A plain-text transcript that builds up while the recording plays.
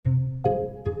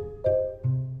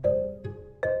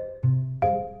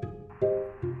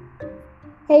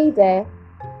Hey there,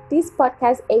 this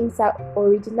podcast aims at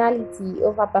originality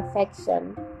over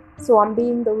perfection. So I'm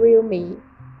being the real me,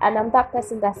 and I'm that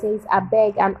person that says I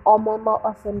beg and more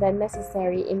often than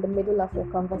necessary in the middle of a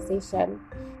conversation.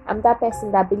 I'm that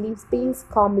person that believes being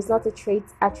scum is not a trait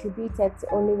attributed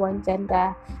to only one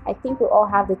gender. I think we all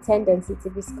have the tendency to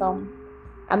be scum.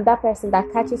 I'm that person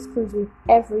that catches cruise with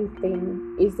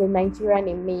everything, is the Nigerian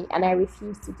in me, and I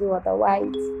refuse to do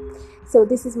otherwise. So,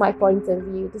 this is my point of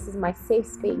view. This is my safe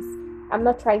space. I'm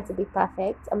not trying to be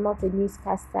perfect. I'm not a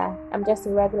newscaster. I'm just a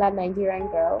regular Nigerian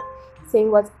girl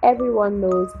saying what everyone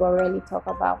knows but rarely talk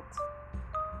about.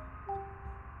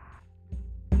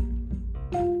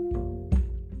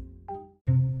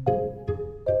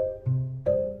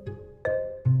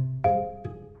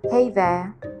 Hey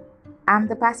there, I'm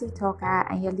the passive talker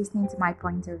and you're listening to my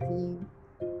point of view.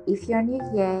 If you're new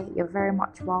here, you're very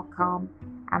much welcome.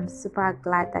 I'm super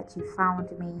glad that you found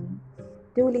me.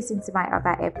 Do listen to my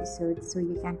other episodes so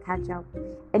you can catch up.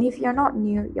 And if you're not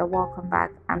new, you're welcome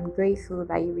back. I'm grateful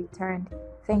that you returned.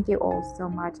 Thank you all so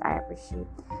much. I appreciate.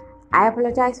 I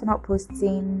apologize for not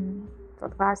posting for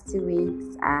the past 2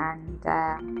 weeks, and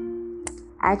I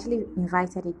actually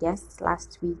invited a guest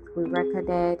last week. We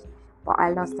recorded, but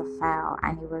I lost the file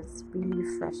and it was really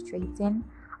frustrating.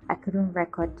 I couldn't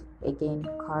record again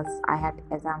because I had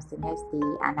exams the next day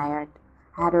and I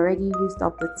had already used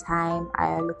up the time I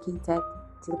allocated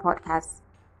to the podcast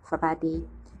for that day.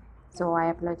 So I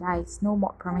apologize. No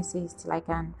more promises till I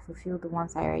can fulfill the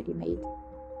ones I already made.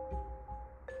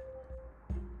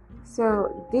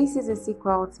 So this is a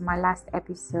sequel to my last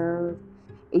episode.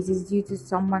 It is due to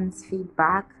someone's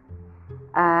feedback.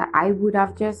 I would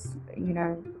have just,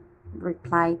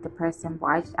 replied the person,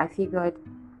 but I figured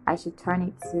I should turn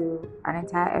it to an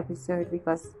entire episode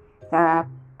because there are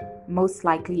most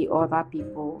likely other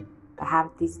people that have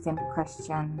these same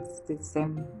questions, the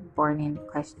same burning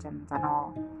questions and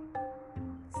all.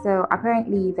 So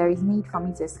apparently there is need for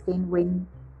me to explain when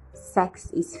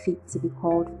sex is fit to be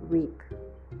called rape.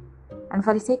 And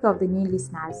for the sake of the new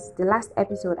listeners, the last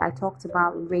episode I talked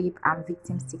about rape and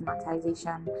victim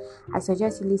stigmatization. I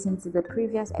suggest you listen to the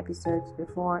previous episodes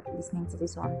before listening to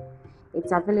this one.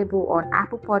 It's available on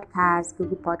Apple Podcasts,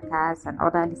 Google Podcasts, and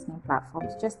other listening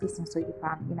platforms. Just listen so you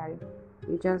can,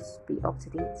 you just be up to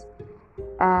date.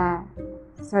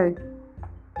 So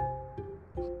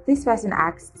this person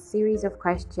asked a series of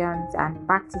questions and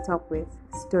backed it up with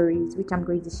stories, which I'm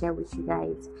going to share with you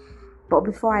guys. But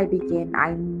before I begin,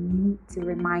 I need to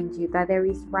remind you that there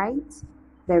is right,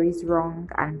 there is wrong,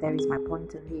 and there is my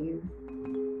point of view.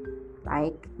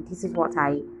 Like, this is what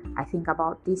I think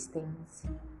about these things.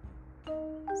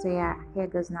 So yeah, here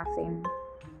goes nothing.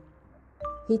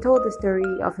 He told the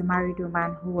story of a married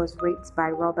woman who was raped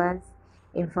by robbers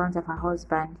in front of her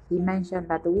husband. He mentioned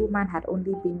that the woman had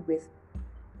only been with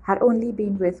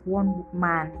one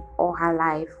man all her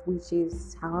life, which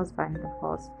is her husband, of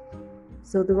course.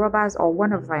 So the robbers, or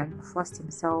one of them, forced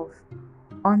himself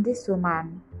on this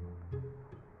woman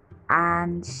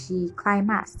and she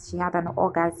climaxed. She had an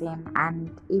orgasm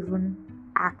and even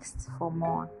asked for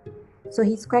more. So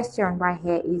his question right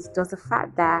here is, does the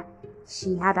fact that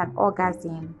she had an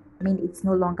orgasm mean it's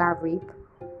no longer rape?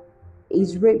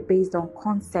 Is rape based on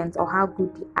consent or how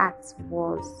good the act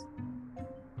was?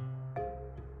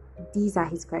 These are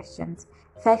his questions.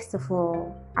 First of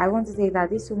all, I want to say that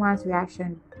this woman's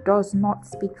reaction does not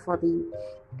speak for the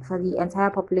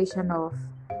entire population of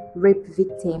rape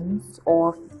victims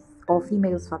or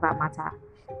females for that matter.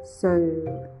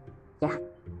 So yeah.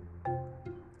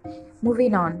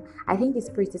 Moving on, I think it's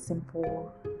pretty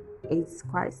simple. It's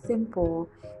quite simple.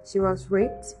 She was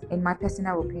raped, in my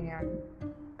personal opinion.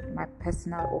 I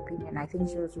think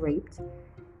she was raped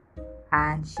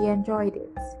and she enjoyed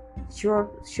it. She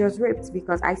was raped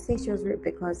because I say she was raped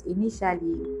because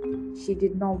initially she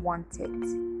did not want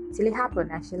it till it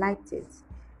happened and she liked it.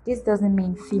 This doesn't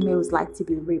mean females like to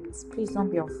be raped. Please don't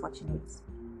be unfortunate.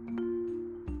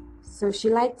 So she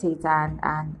liked it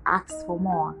and asked for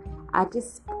more. At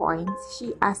this point,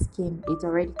 she asking is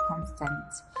already consent.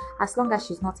 As long as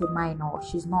she's not a minor,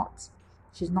 she's not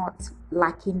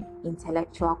lacking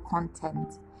intellectual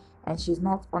content and she's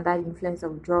not under the influence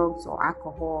of drugs or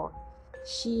alcohol,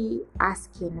 she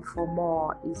asking for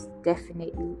more is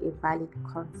definitely a valid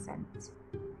consent.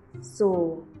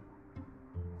 So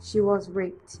she was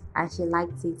raped and she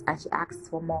liked it and she asked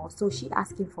for more. So she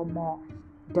asking for more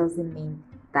doesn't mean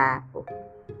that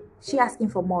she asking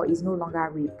for more is no longer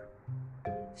rape.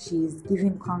 She's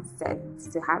giving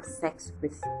consent to have sex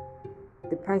with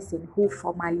the person who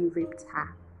formerly raped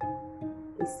her.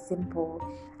 It's simple.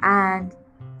 And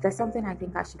there's something I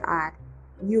think I should add.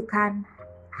 You can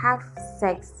have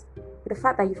sex the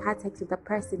fact that you've had sex with the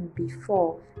person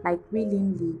before, like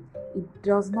willingly, it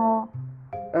does not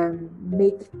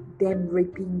make them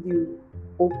raping you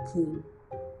okay.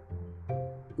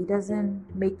 It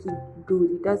doesn't make it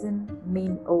good. It doesn't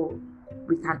mean, oh,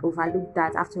 we can overlook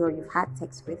that. After all, you've had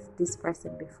sex with this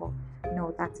person before.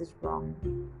 No, that is wrong.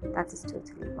 That is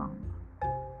totally wrong.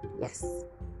 Yes.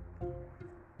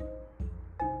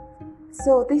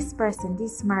 So this person,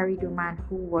 this married woman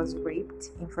who was raped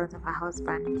in front of her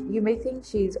husband, you may think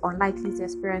she's unlikely to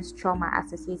experience trauma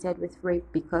associated with rape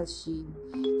because she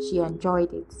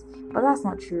enjoyed it, but that's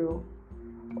not true.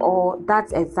 Or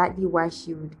that's exactly why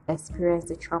she would experience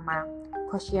the trauma,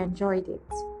 because she enjoyed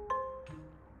it.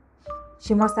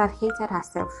 She must have hated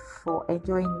herself for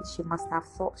enjoying it. She must have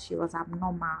thought she was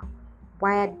abnormal,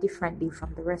 wired differently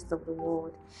from the rest of the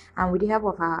world. And with the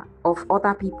help of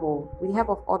other people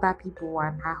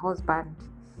and her husband,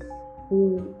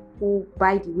 who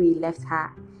by the way left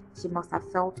her, she must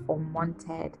have felt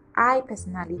unwanted. I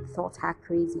personally thought her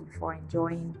crazy for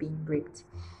enjoying being raped,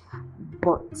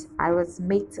 but I was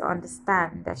made to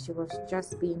understand that she was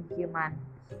just being human.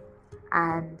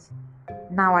 And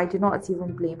now I do not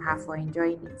even blame her for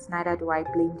enjoying it. Neither do I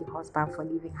blame the husband for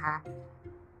leaving her.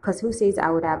 Because who says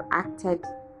I would have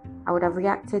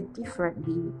reacted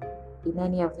differently in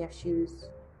any of their shoes?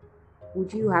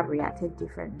 Would you have reacted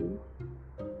differently?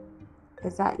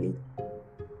 Exactly.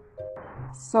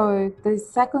 So the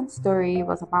second story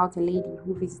was about a lady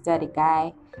who visited a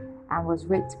guy and was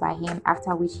raped by him,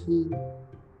 after which he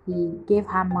gave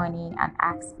her money and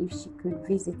asked if she could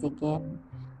visit again.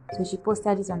 So she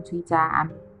posted this on Twitter,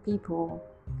 and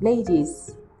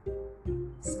ladies,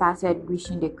 started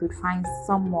wishing they could find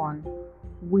someone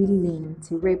willing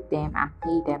to rape them and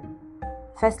pay them.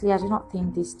 Firstly, I do not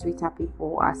think these Twitter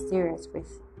people are serious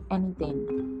with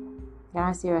anything. They're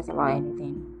not serious about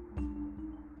anything.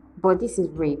 But this is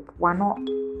rape. We're not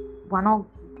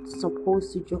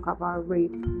supposed to joke about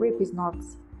rape. Rape is not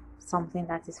something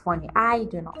that is funny. I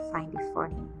do not find it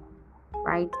funny.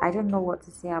 Right? I don't know what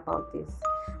to say about this.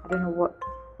 I don't know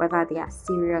whether they are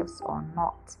serious or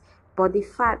not. But the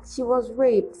fact she was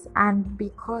raped, and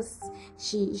because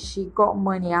she got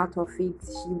money out of it,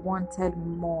 she wanted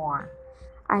more.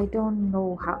 I don't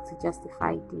know how to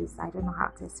justify this. I don't know how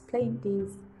to explain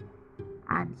this.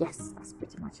 And yes, that's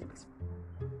pretty much it.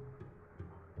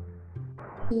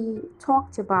 He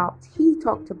talked about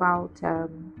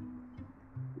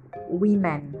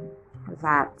women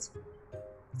that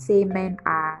say men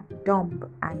are dumb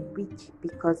and weak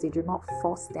because they do not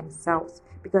force themselves,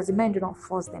 because the men do not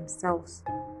force themselves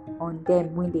on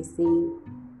them when they say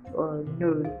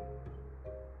no.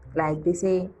 Like they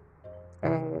say,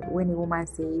 when a woman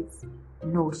says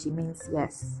no, she means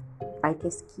yes. Like,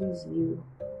 excuse you,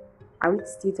 are we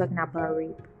still talking about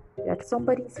rape? That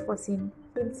somebody is forcing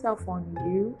himself on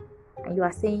you and you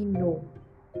are saying no,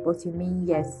 but you mean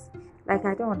yes. Like,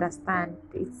 I don't understand.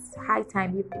 It's high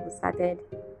time you people started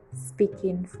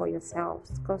speaking for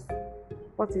yourselves, because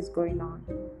what is going on?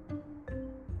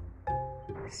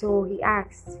 So he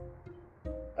asked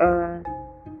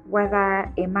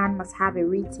whether a man must have a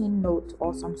written note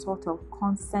or some sort of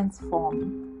consent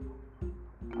form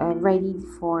ready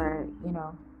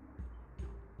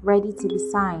to be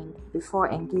signed before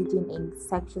engaging in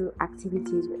sexual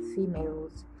activities with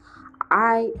females.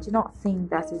 I do not think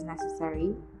that is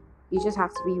necessary. You just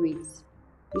have to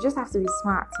be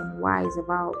smart and wise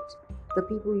about the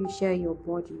people you share your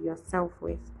body, yourself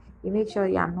with. You make sure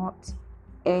you are not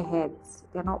airheads.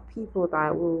 They're not people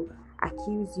that will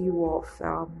accuse you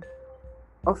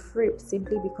of rape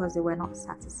simply because they were not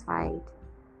satisfied.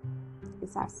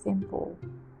 It's as simple.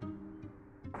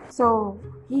 So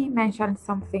he mentioned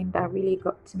something that really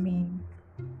got to me.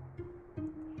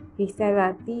 He said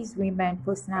that these women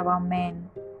posting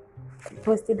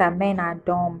that men are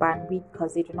dumb and weak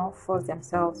because they do not force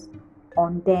themselves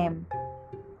on them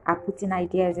are putting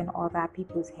ideas in other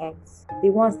people's heads.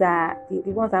 The ones that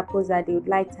post that they would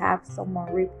like to have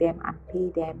someone rape them and pay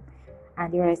them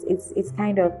and the rest. It's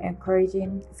kind of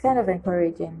encouraging. It's kind of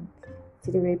encouraging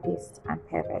to the rapists and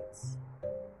perverts.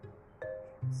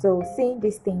 So seeing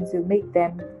these things will make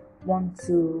them want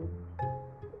to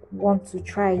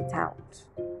try it out.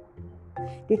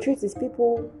 The truth is,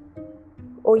 people,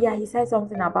 he said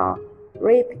something about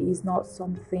rape is not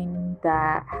something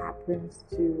that happens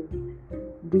to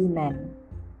women.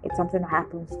 It's something that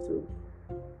happens to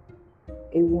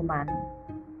a woman.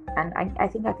 And I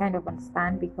think I kind of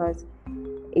understand, because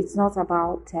it's not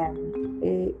about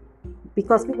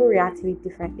because people react to it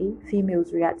differently.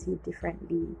 Females react to it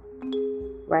differently,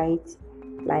 right?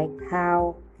 Like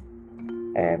how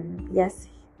yes,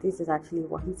 this is actually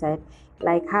what he said.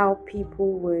 Like how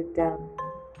people would,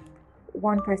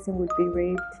 one person would be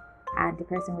raped and the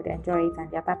person would enjoy it, and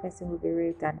the other person would be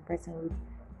raped and the person would,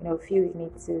 feel the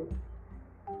need to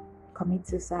commit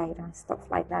suicide and stuff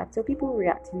like that. So people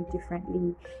react to it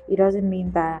differently. It doesn't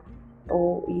mean that,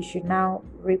 oh, you should now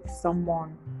rape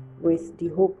someone with the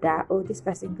hope that, oh, this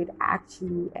person could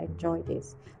actually enjoy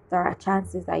this. There are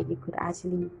chances that you could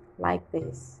actually like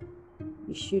this.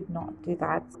 You should not do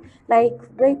that. Like,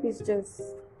 rape is just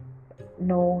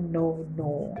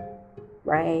no,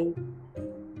 right?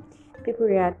 People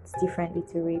react differently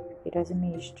to rape. It doesn't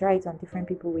mean you should try it on different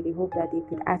people with the hope that they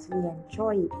could actually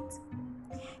enjoy it.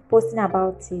 Posting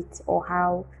about it or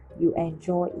how you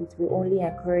enjoy it will only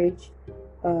encourage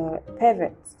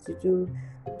perverts to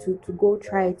go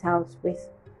try it out with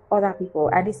other people.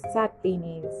 And the sad thing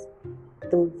is,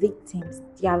 their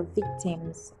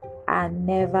victims are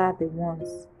never the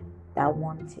ones that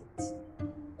want it.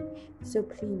 So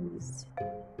please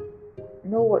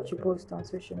know what you post on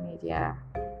social media.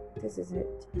 This is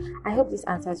it. I hope this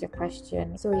answers your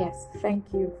question. So yes,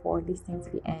 thank you for listening to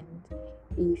the end.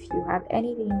 If you have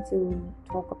anything to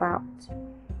talk about,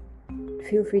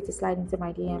 feel free to slide into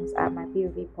my DMs at my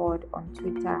POV pod on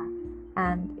Twitter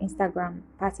and Instagram,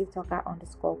 passive talker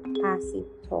 _ passive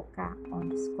talker _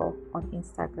 on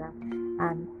Instagram,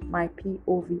 and my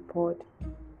POV pod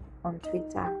on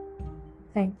Twitter.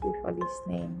 Thank you for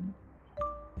listening.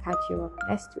 Catch you up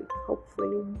next week,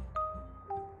 hopefully.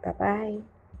 Bye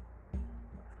bye.